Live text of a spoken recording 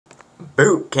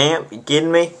boot camp? You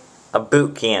kidding me? A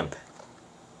boot camp.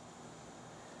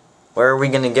 Where are we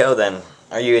gonna go then?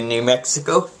 Are you in New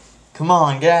Mexico? Come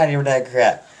on, get out of here with that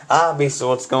crap. So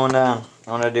what's going on?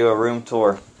 I want to do a room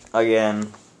tour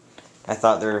again. I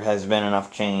thought there has been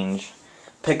enough change.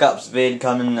 Pickups vid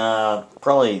coming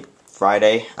probably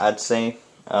Friday, I'd say.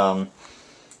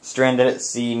 Stranded at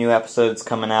Sea, new episodes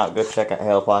coming out. Go check out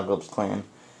Hail Apocalypse Clan.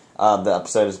 The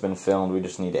episode has been filmed. We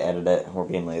just need to edit it. We're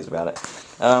being lazy about it.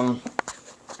 So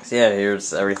yeah,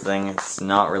 here's everything. It's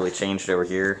not really changed over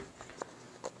here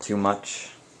too much.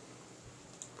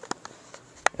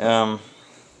 Up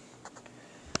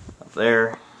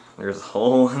there's a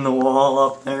hole in the wall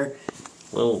up there.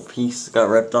 Little piece got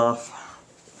ripped off.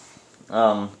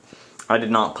 I did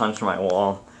not punch my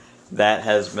wall. That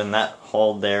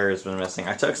hole there has been missing.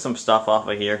 I took some stuff off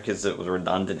of here because it was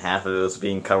redundant. Half of it was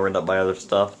being covered up by other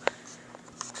stuff.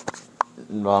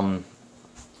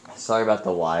 Sorry about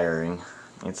the wiring.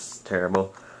 It's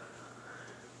terrible.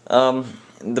 The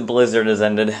blizzard has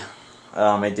ended.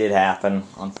 It did happen,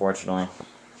 unfortunately.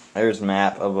 There's a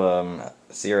map of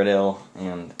Cyrodiil,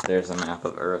 and there's a map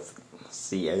of Earth,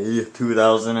 CA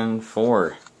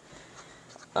 2004.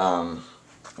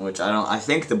 Which I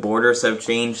think the borders have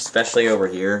changed, especially over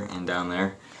here and down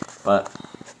there. But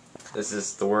this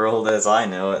is the world as I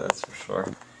know it, that's for sure.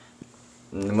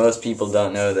 Most people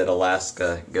don't know that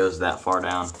Alaska goes that far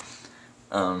down.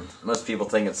 Most people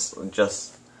think it's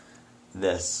just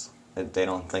this. They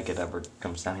don't think it ever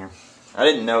comes down here. I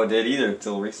didn't know it did either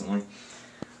until recently.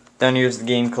 Down here's the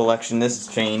game collection. This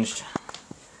has changed.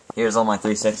 Here's all my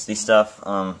 360 stuff.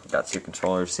 Got 2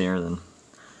 controllers here, then a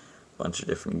bunch of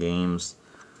different games.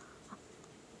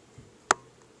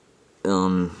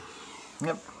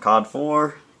 Yep, COD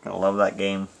 4. Gotta love that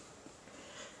game.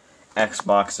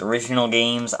 Xbox original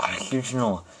games.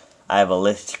 Original. I have a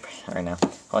list right now.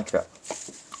 Holy crap.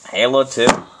 Halo 2.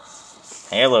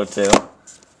 Halo 2.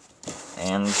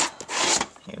 And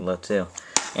Halo 2.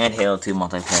 And Halo 2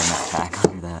 multiplayer map pack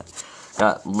under that.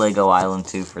 Got Lego Island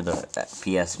 2 for the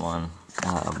PS1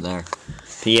 up there.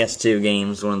 PS2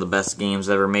 games, one of the best games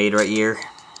ever made right here.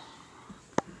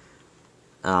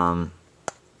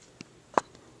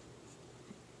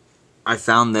 I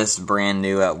found this brand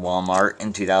new at Walmart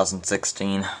in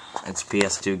 2016. It's a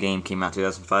PS2 game, came out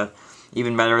 2005.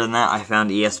 Even better than that, I found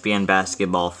ESPN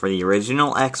Basketball for the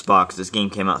original Xbox. This game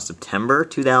came out September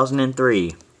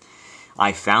 2003.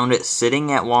 I found it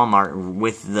sitting at Walmart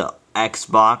with the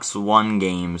Xbox One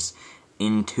games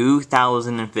in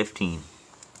 2015.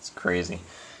 It's crazy.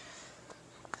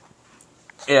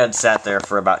 It had sat there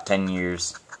for about 10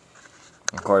 years,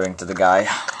 according to the guy.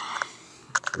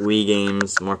 Wii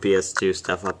games, more PS2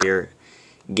 stuff up here.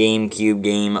 GameCube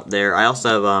game up there. I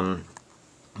also have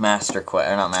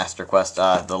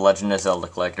The Legend of Zelda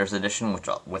Collector's Edition,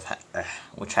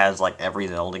 which has like every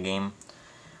Zelda game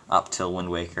up till Wind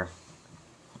Waker,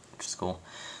 which is cool.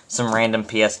 Some random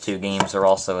PS2 games are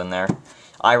also in there.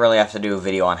 I really have to do a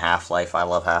video on Half-Life. I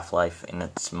love Half-Life and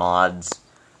its mods.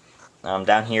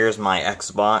 Down here is my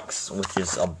Xbox, which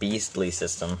is a beastly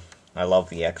system. I love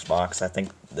the Xbox. I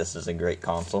think this is a great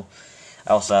console.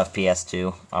 I also have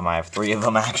PS2. I have 3 of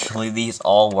them actually. These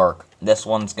all work. This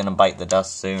one's gonna bite the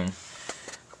dust soon.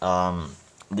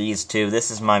 These 2. This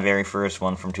is my very first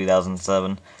one from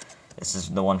 2007. This is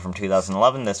the one from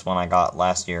 2011. This one I got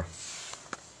last year.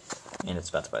 And it's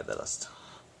about to bite the dust,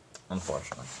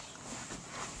 unfortunately.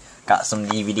 Got some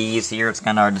DVDs here. It's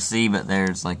kind of hard to see, but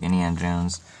there's like Indiana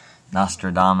Jones,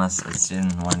 Nostradamus. It's in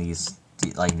one of these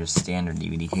like just standard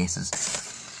DVD cases.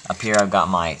 Up here I've got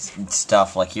my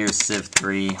stuff, like here's Civ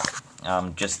 3,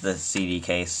 just the CD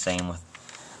case, same with,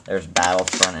 there's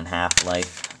Battlefront and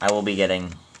Half-Life. I will be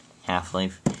getting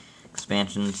Half-Life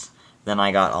expansions. Then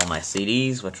I got all my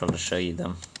CDs, which I'll just show you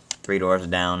them. 3 Doors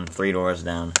Down, 3 Doors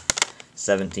Down,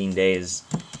 17 Days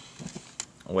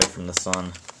Away from the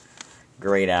Sun,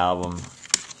 great album.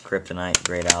 Kryptonite,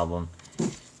 great album.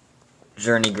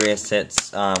 Journey, greatest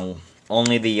hits,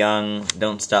 Only the Young,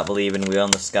 Don't Stop Believin', We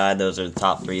Own the Sky. Those are the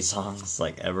top 3 songs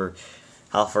like ever.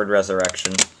 Halford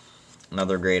Resurrection,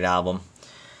 another great album.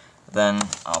 Then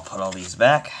I'll put all these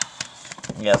back.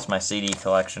 Yeah, that's my CD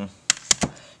collection.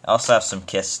 I also have some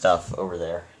Kiss stuff over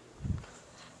there.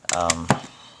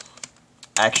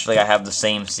 Actually, I have the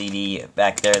same CD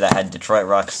back there that had Detroit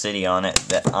Rock City on it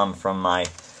that from my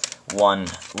one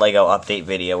Lego update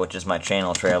video, which is my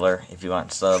channel trailer. If you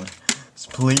want sub,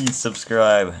 please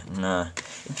subscribe. Nah,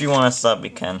 if you want to sub, you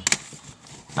can.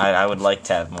 I would like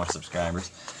to have more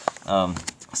subscribers.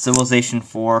 Civilization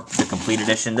 4, the complete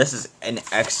edition. This is an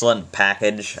excellent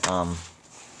package.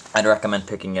 I'd recommend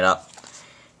picking it up.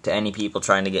 to any people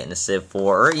trying to get into Civ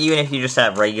 4, or even if you just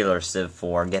have regular Civ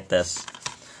 4, get this.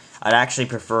 I'd actually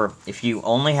prefer, if you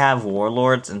only have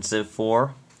Warlords in Civ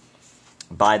 4,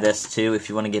 buy this too if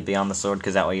you want to get Beyond the Sword,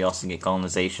 because that way you also get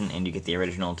Colonization, and you get the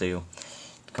original too.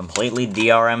 Completely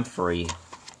DRM free.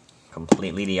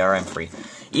 Completely DRM free.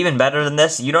 Even better than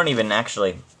this, you don't even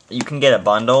actually, you can get a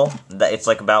bundle, that it's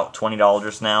like about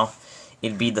 $20 now.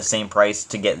 It'd be the same price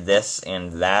to get this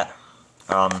and that.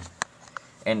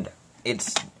 And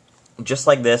it's just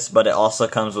like this, but it also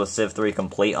comes with Civ 3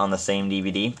 Complete on the same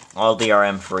DVD. All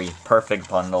DRM free. Perfect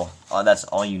bundle. That's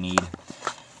all you need.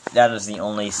 That is the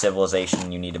only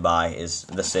Civilization you need to buy, is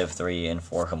the Civ 3 and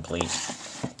 4 Complete.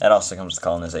 That also comes with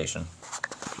Colonization.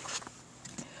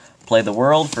 Play the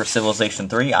World for Civilization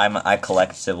 3. I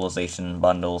collect Civilization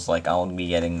bundles, like I'll be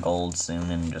getting gold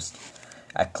soon, and just,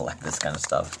 I collect this kind of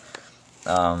stuff.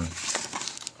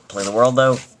 Play the World,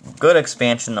 though, good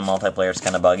expansion. The multiplayer is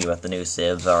kind of buggy, but the new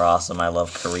civs are awesome. I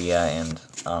love Korea and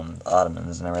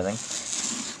Ottomans and everything.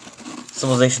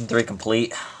 Civilization 3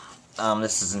 Complete.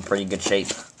 This is in pretty good shape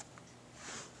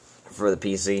for the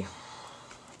PC.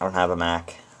 I don't have a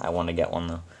Mac. I want to get one,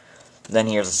 though. Then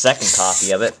here's a second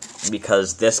copy of it,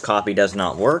 because this copy does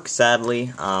not work,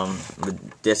 sadly. The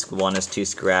disc one is too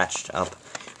scratched up,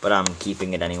 but I'm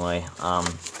keeping it anyway.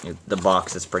 The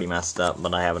box is pretty messed up,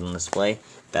 but I have it on display.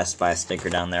 Best Buy sticker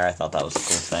down there. I thought that was a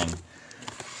cool thing.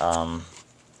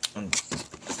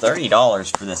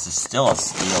 $30 for this is still a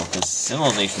steal, because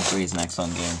Civilization 3 is an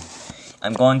excellent game.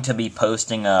 I'm going to be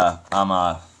posting a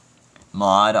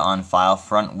mod on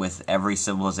Filefront with every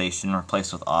civilization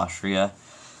replaced with Austria,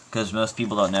 because most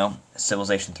people don't know,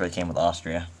 Civilization 3 came with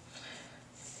Austria.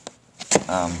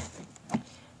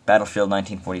 Battlefield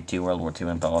 1942, World War II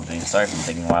Anthology. Sorry for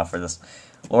taking a while for this.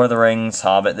 Lord of the Rings,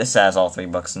 Hobbit. This has all 3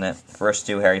 books in it. First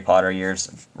 2 Harry Potter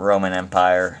years, Roman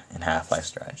Empire, and Half-Life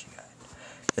Strategy Guide.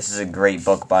 This is a great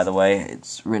book, by the way.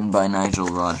 It's written by Nigel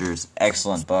Rogers.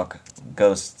 Excellent book.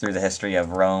 Goes through the history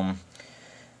of Rome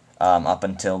up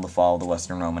until the fall of the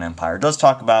Western Roman Empire. It does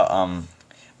talk about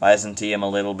Byzantium a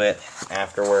little bit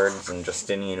afterwards, and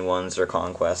Justinian ones or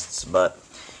conquests, but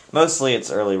mostly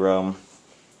it's early Rome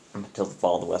until the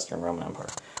fall of the Western Roman Empire.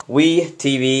 Wii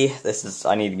TV, this is,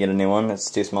 I need to get a new one, it's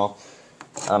too small.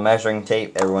 Measuring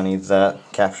tape, everyone needs that.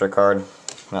 Capture card,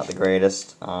 not the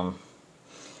greatest.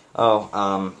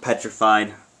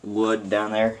 Petrified wood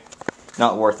down there.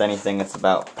 Not worth anything, it's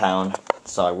about a pound,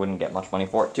 so I wouldn't get much money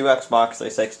for it. 2 Xbox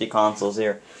 360 consoles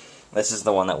here. This is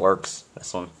the one that works.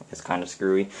 This one is kind of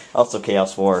screwy. Also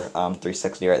Chaos 4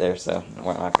 360 right there, so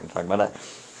we're not going to talk about that.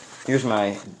 Here's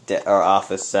my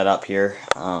office setup here.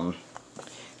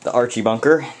 The Archie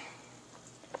bunker.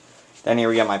 Then here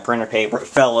we got my printer paper. It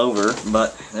fell over,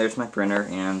 but there's my printer,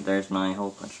 and there's my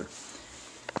hole puncher.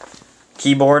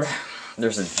 Keyboard.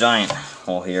 There's a giant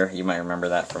hole here. You might remember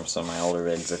that from some of my older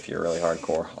vids if you're really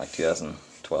hardcore, like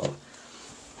 2012.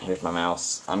 Here's my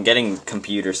mouse. I'm getting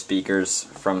computer speakers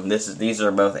from this. These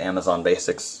are both Amazon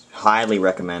Basics. Highly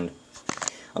recommend.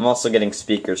 I'm also getting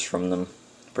speakers from them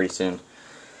pretty soon.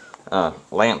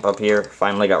 Lamp up here.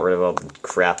 Finally got rid of all the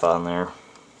crap on there.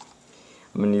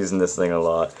 I've been using this thing a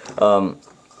lot.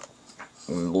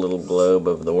 Little globe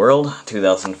of the world,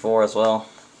 2004 as well.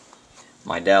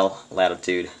 My Dell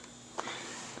Latitude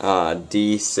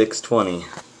D620.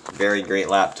 Very great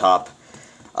laptop.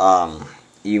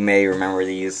 You may remember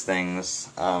these things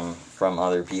from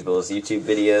other people's YouTube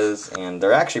videos, and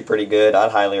they're actually pretty good.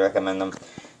 I'd highly recommend them.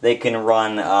 They can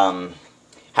run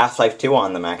Half-Life 2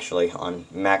 on them, actually, on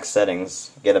max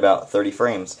settings. Get about 30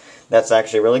 frames. That's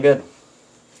actually really good.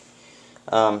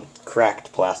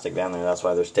 Cracked plastic down there, that's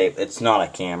why there's tape. It's not a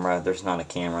camera. There's not a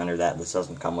camera under that. This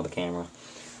doesn't come with a camera.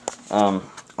 All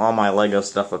my Lego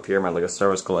stuff up here, my Lego Star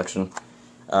Wars collection.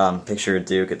 Picture of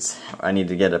Duke. I need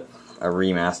to get a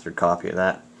remastered copy of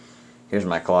that. Here's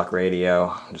my clock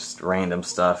radio, just random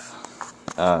stuff.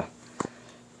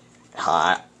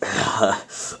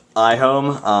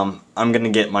 iHome. I'm gonna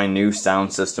get my new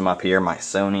sound system up here, my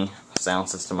Sony sound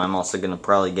system. I'm also gonna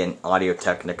probably get an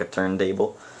Audio-Technica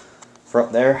turntable for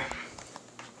up there.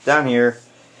 Down here,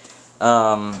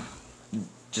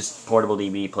 just portable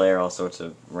DVD player, all sorts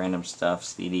of random stuff,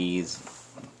 CDs,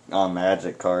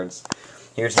 Magic cards.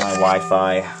 Here's my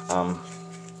Wi-Fi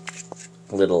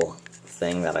little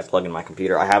thing that I plug in my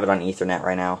computer. I have it on Ethernet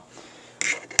right now.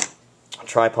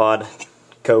 Tripod,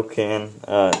 Coke can,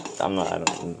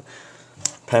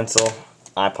 pencil,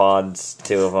 iPods,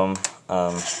 2 of them.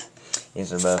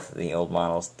 These are both the old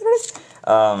models.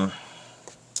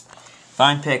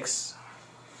 FinePix,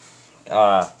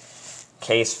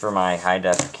 case for my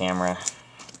high-def camera.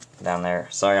 down there.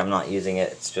 Sorry I'm not using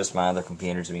it. It's just my other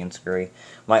computer's being screwy.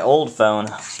 My old phone.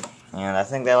 And I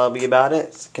think that'll be about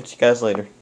it. Catch you guys later.